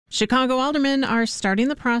Chicago aldermen are starting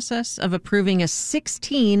the process of approving a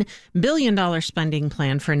 $16 billion spending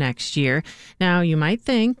plan for next year. Now, you might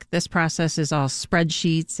think this process is all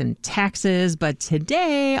spreadsheets and taxes, but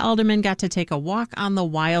today, aldermen got to take a walk on the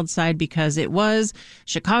wild side because it was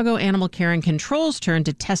Chicago Animal Care and Control's turn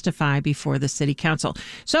to testify before the city council.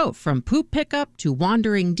 So, from poop pickup to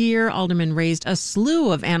wandering deer, aldermen raised a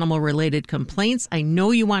slew of animal-related complaints. I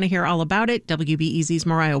know you want to hear all about it. WBEZ's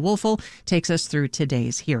Mariah Woelfel takes us through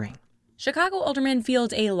today's hearing. Chicago aldermen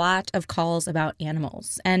field a lot of calls about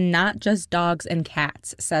animals, and not just dogs and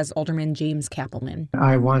cats, says Alderman James Kappelman.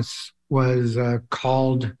 I once was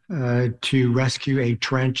called to rescue a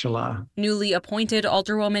tarantula. Newly appointed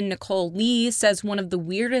Alderwoman Nicole Lee says one of the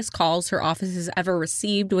weirdest calls her office has ever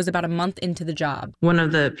received was about a month into the job. One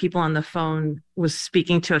of the people on the phone was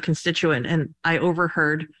speaking to a constituent, and I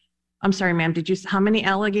overheard, "I'm sorry, ma'am, how many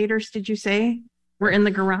alligators did you say were in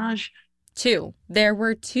the garage?" 2. There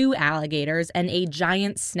were 2 alligators and a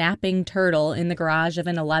giant snapping turtle in the garage of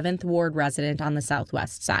an 11th Ward resident on the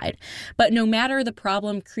southwest side. But no matter the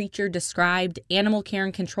problem creature described, Animal Care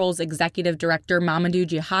and Control's executive director Mamadou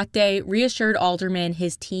Diakhaté reassured aldermen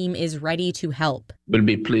his team is ready to help. We'll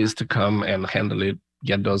be pleased to come and handle it,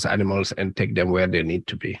 get those animals and take them where they need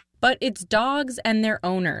to be. But it's dogs and their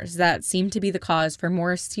owners that seem to be the cause for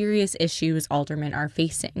more serious issues aldermen are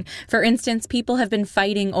facing. For instance, people have been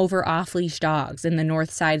fighting over off-leash dogs in the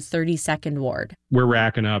North Side's 32nd Ward. We're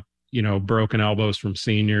racking up, broken elbows from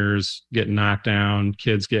seniors, getting knocked down,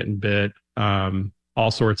 kids getting bit,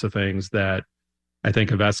 all sorts of things that I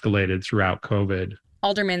think have escalated throughout COVID.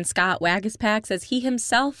 Alderman Scott Wagaspak says he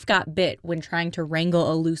himself got bit when trying to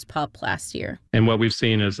wrangle a loose pup last year. And what we've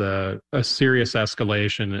seen is a serious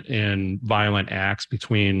escalation in violent acts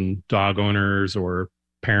between dog owners or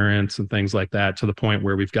parents and things like that, to the point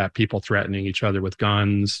where we've got people threatening each other with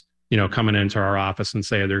guns, coming into our office and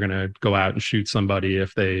say they're going to go out and shoot somebody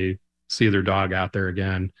if they see their dog out there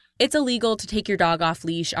again. It's illegal to take your dog off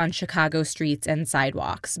leash on Chicago streets and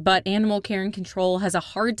sidewalks, but Animal Care and Control has a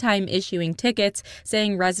hard time issuing tickets,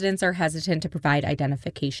 saying residents are hesitant to provide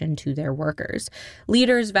identification to their workers.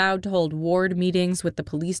 Leaders vowed to hold ward meetings with the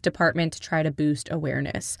police department to try to boost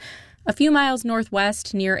awareness. A few miles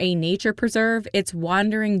northwest, near a nature preserve, it's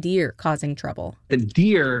wandering deer causing trouble. The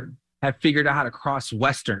deer have figured out how to cross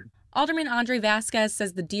Western. Alderman Andre Vasquez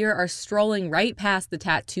says the deer are strolling right past the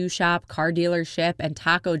tattoo shop, car dealership, and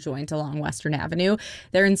taco joint along Western Avenue.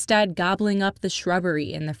 They're instead gobbling up the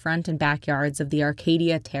shrubbery in the front and backyards of the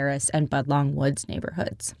Arcadia Terrace and Budlong Woods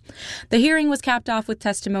neighborhoods. The hearing was capped off with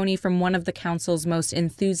testimony from one of the council's most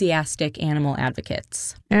enthusiastic animal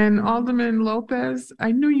advocates. And Alderman Lopez,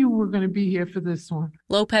 I knew you were going to be here for this one.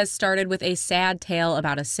 Lopez started with a sad tale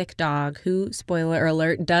about a sick dog who, spoiler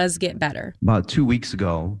alert, does get better. About 2 weeks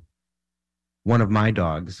ago, one of my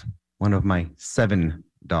 7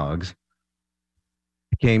 dogs,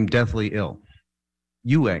 became deathly ill.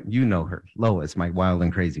 You know her, Lois, my wild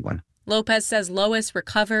and crazy one. Lopez says Lois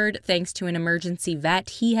recovered thanks to an emergency vet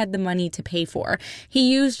he had the money to pay for.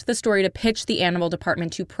 He used the story to pitch the animal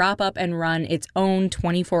department to prop up and run its own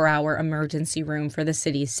 24-hour emergency room for the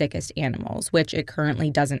city's sickest animals, which it currently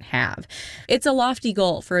doesn't have. It's a lofty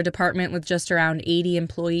goal for a department with just around 80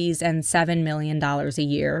 employees and $7 million a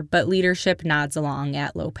year, but leadership nods along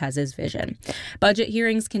at Lopez's vision. Budget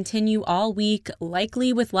hearings continue all week,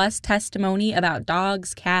 likely with less testimony about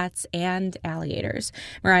dogs, cats, and alligators.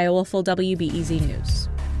 Mariah Woelfel, WBEZ News.